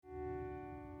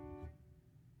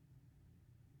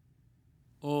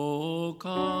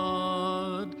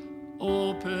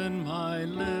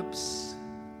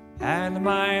and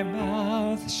my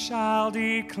mouth shall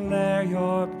declare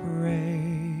your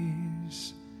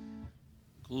praise.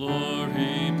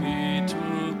 Glory be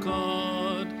to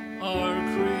God, our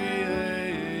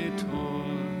Creator.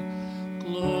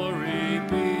 Glory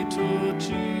be to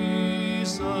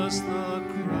Jesus the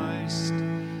Christ.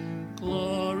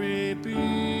 Glory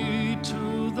be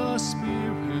to the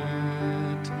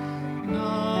Spirit,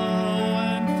 now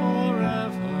and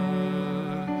forever.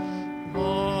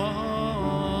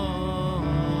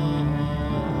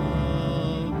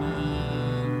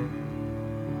 Amen.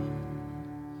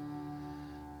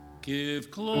 Give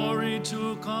glory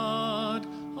to God,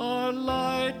 our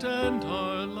light and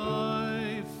our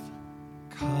life.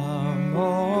 Come,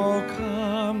 oh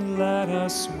come, let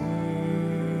us worship.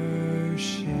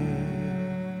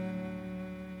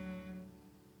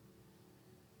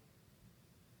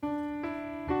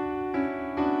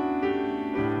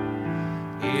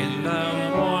 In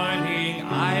the morning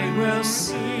I will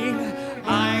sing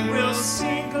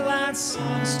glad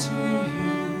songs to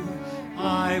you.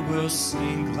 I will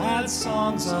sing glad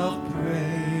songs of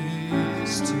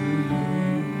praise to you.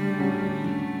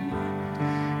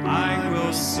 I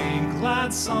will sing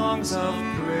glad songs of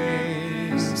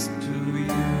praise to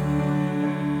you.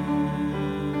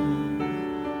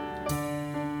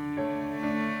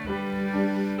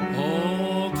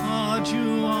 Oh God,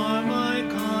 you are my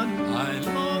God, I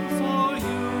long for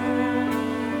you.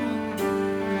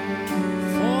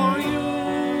 For you,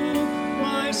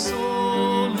 my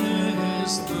soul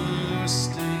is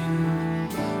thirsting.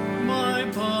 My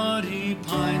body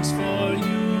pines for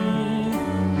you,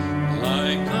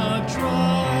 like a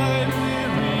dry,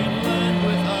 weary land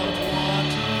without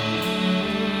water.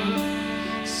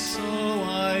 So I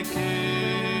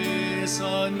gaze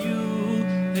on you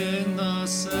in the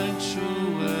sanctuary,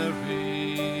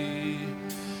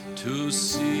 to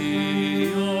see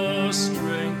your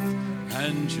strength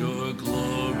and your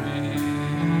glory.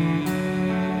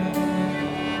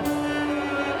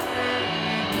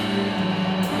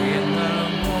 In the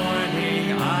morning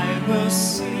I will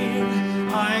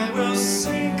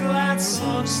sing glad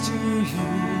songs to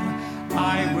you.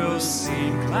 I will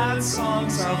sing glad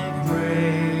songs of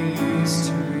praise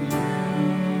to you.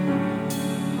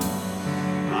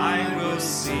 I will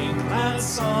sing glad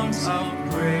songs of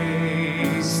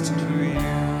praise to you.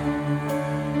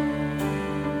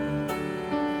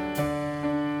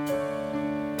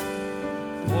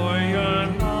 For your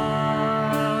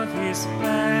love is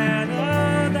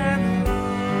better than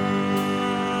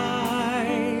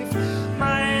life.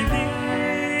 My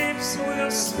lips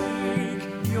will speak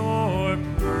your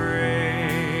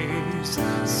praise.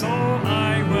 So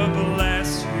I will bless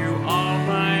you all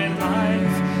my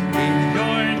life. In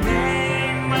your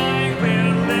name I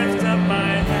will lift up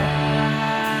my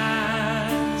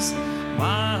hands.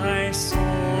 My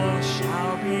soul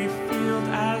shall be filled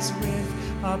as with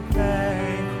a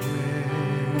banquet.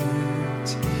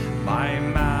 My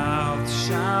mouth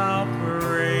shall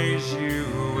praise you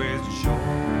with joy.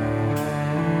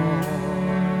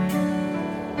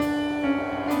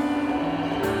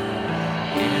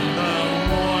 In the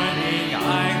morning I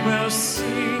will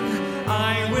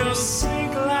sing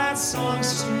glad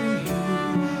songs to you.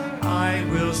 I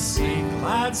will sing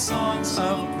glad songs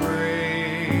of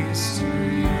praise to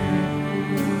you.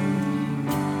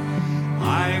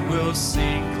 I will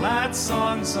sing glad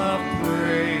songs of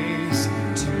praise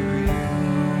to you.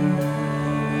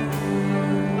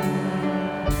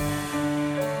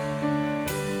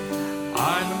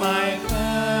 On my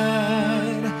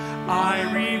bed I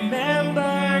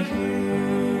remember you.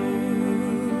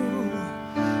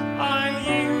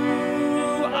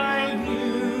 I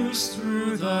muse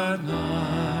through the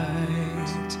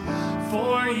night,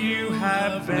 for you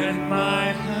have been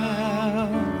my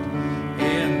help.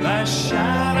 In the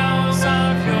shadows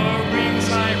of your wings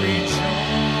I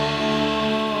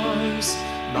rejoice.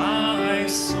 My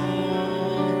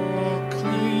soul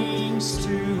clings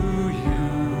to you.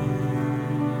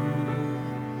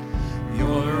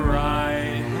 Your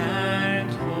right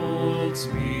hand holds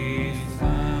me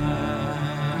fast.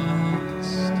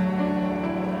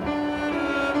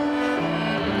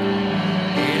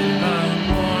 In the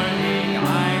morning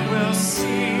I will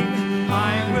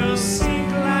sing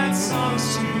glad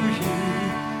songs to you.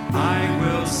 I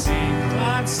will sing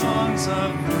glad songs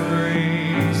of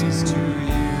praise to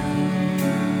you.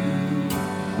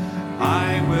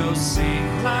 I will sing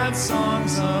glad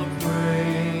songs of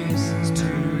praise to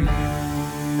you.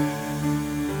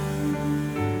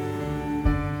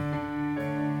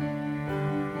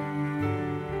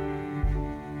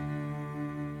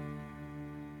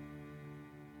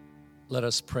 Let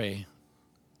us pray.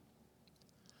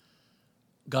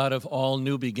 God of all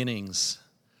new beginnings,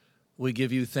 we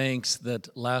give you thanks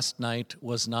that last night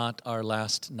was not our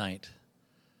last night,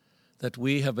 that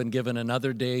we have been given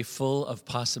another day full of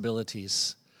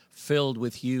possibilities, filled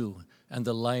with you and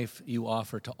the life you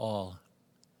offer to all.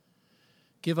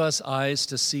 Give us eyes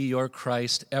to see your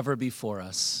Christ ever before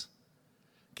us.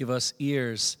 Give us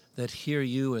ears that hear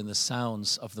you in the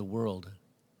sounds of the world.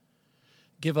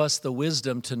 Give us the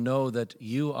wisdom to know that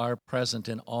you are present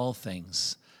in all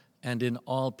things and in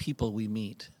all people we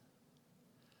meet.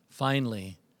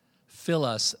 Finally, fill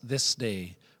us this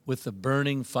day with the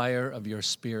burning fire of your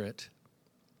Spirit.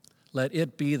 Let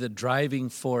it be the driving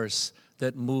force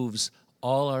that moves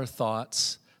all our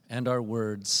thoughts and our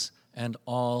words and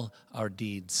all our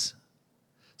deeds,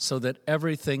 so that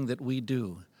everything that we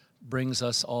do brings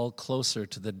us all closer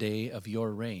to the day of your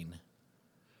reign.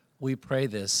 We pray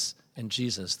this in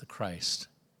Jesus the Christ.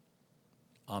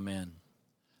 Amen.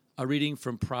 A reading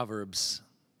from Proverbs.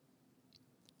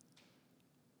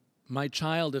 My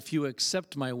child, if you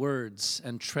accept my words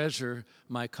and treasure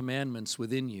my commandments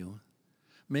within you,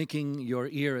 making your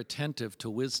ear attentive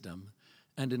to wisdom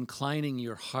and inclining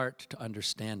your heart to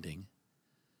understanding,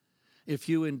 if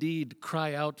you indeed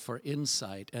cry out for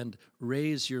insight and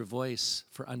raise your voice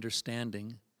for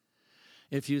understanding,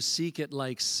 if you seek it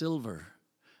like silver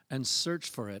and search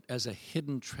for it as a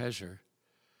hidden treasure,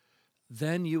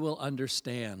 then you will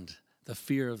understand the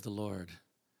fear of the Lord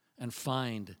and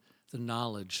find the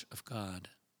knowledge of God.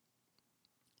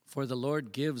 For the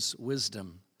Lord gives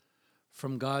wisdom.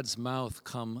 From God's mouth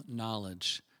come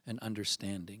knowledge and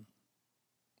understanding.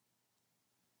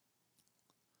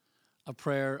 A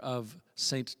prayer of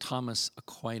St. Thomas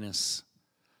Aquinas,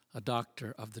 a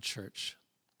doctor of the Church.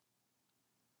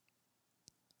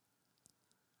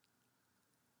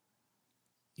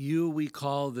 You we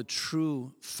call the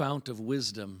true fount of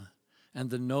wisdom and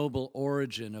the noble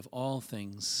origin of all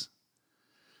things.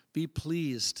 Be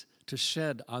pleased to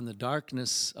shed on the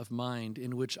darkness of mind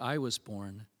in which I was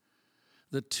born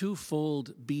the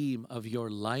twofold beam of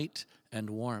your light and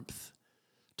warmth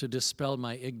to dispel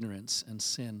my ignorance and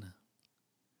sin.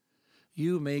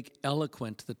 You make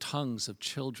eloquent the tongues of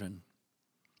children.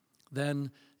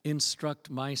 Then instruct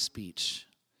my speech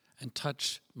and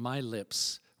touch my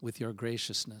lips with your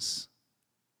graciousness.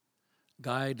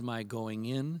 Guide my going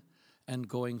in and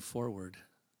going forward.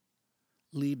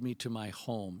 Lead me to my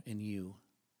home in you.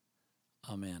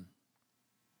 Amen.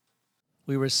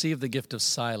 We receive the gift of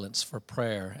silence for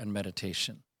prayer and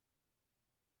meditation.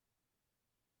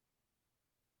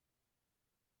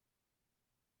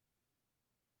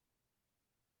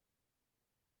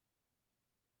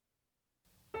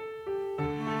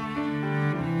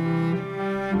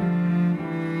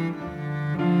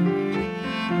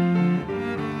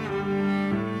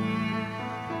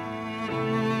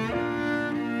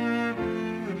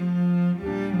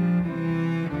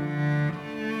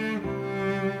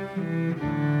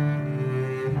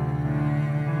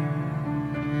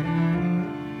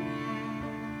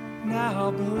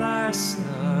 Now bless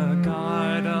the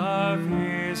God of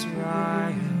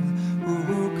Israel,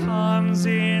 who comes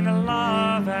in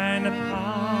love and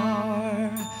power,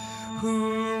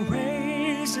 who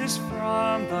raises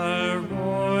from the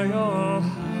royal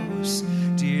house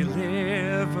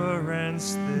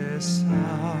deliverance this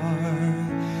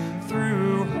hour.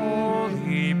 Through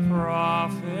holy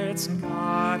prophets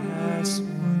God has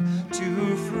sworn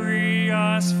to free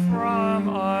us from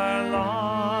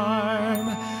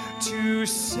alarm, to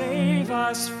save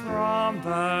us from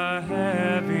the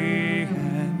heavy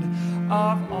hand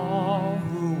of all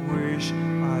who wish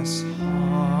us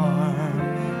harm.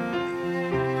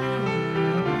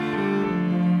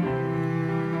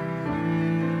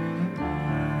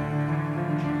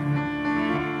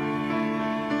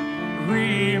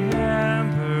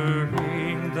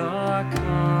 Remembering the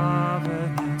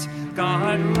covenant,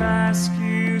 God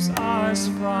rescues us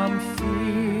from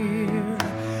fear,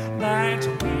 that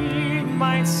we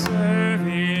might serve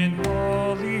in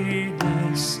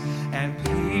holiness and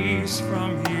peace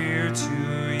from year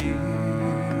to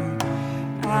year.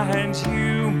 And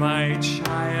you, my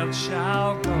child,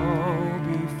 shall go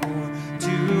before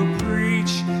to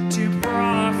preach, to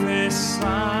prophesy,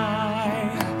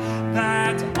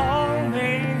 that all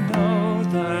may know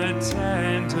the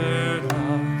tender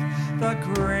love, the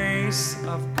grace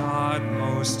of God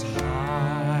Most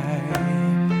High.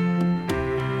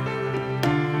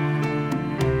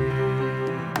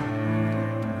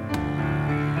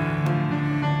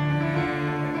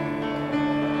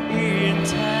 In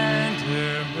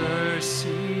tender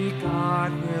mercy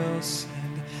God will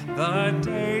send the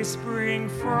day spring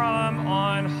from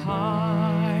on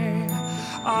high.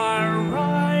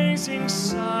 Arise, rising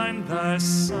sun, the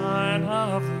sun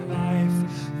of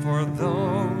life, for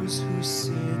those who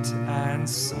sit and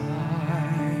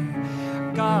sigh.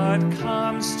 God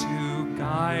comes to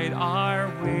guide our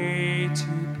way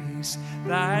to peace,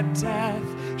 that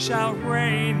death shall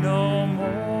reign no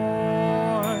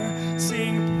more.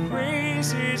 Sing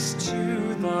praises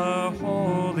to the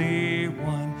Holy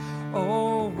One,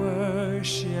 oh,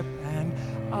 worship and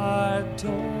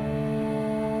adore.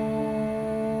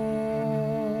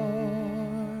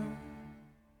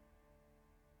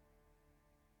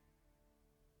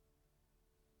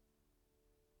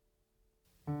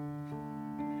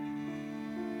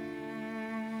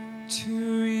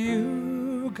 To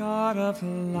you, God of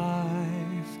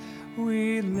life,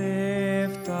 we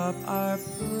lift up our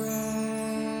prayer.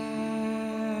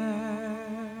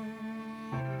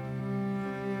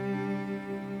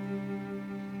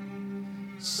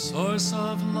 Source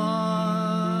of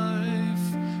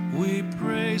life, we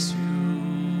praise you.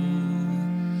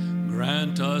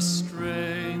 Grant us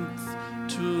strength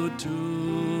to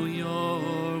do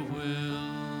your will.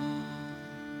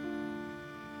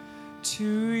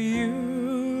 To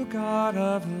you, God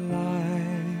of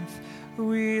life,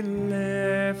 we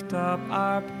lift up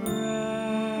our prayer.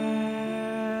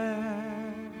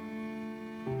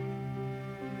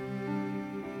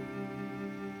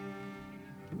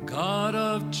 God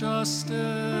of justice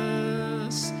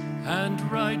and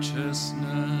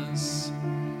righteousness,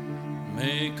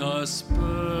 make us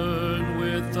burn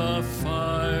with the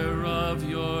fire of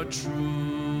your truth.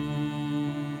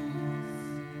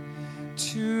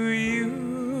 To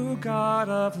you, God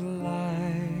of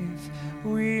life,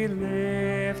 we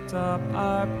lift up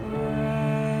our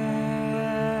prayer.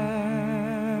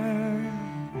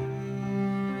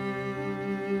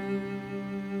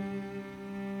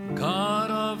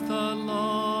 God of the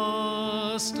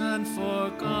lost and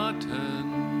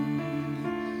forgotten,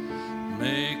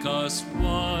 make us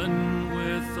one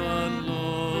with the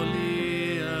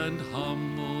lowly and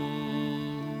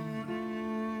humble.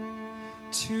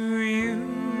 To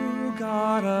you,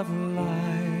 God of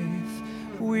life,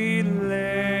 we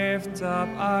lift up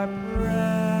our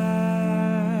prayer.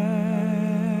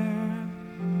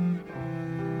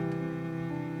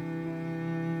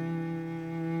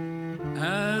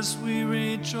 As we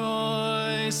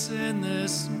rejoice in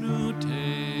this new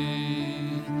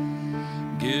day,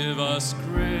 give us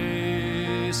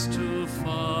grace to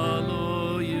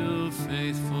follow you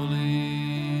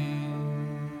faithfully.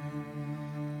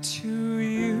 To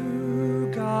you,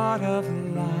 God of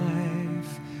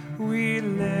life, we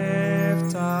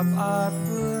lift up our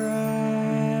prayer.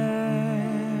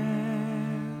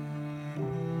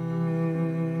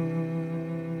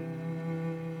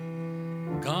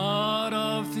 God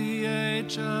of the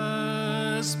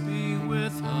ages, be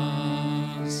with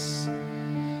us.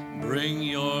 Bring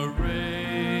your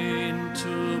reign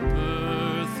to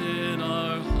birth in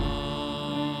our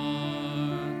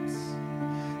hearts.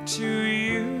 To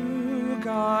you,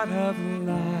 God of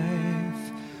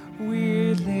life,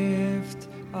 we lift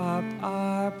up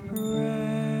our prayer.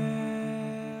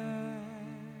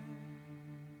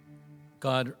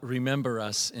 God, remember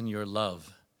us in your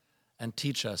love and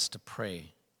teach us to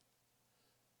pray.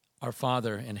 Our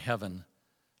Father in heaven,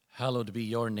 hallowed be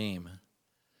your name.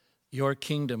 Your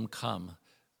kingdom come,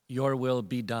 your will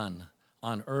be done,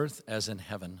 on earth as in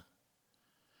heaven.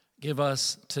 Give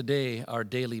us today our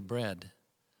daily bread.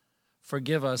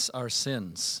 Forgive us our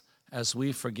sins, as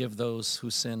we forgive those who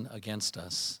sin against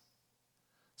us.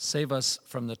 Save us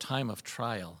from the time of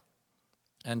trial,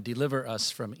 and deliver us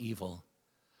from evil.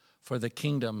 For the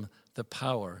kingdom, the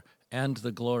power, and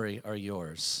the glory are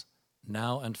yours,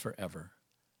 now and forever.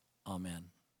 Amen.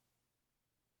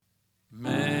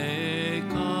 May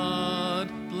God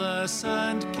bless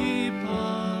and keep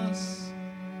us.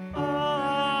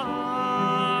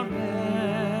 Amen.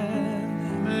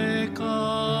 May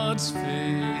God's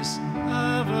face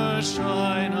ever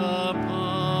shine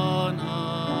upon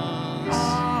us.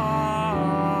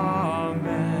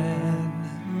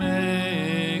 Amen.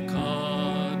 May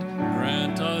God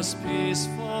grant us peace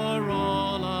for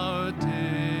all our days.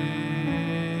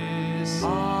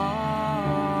 Amen.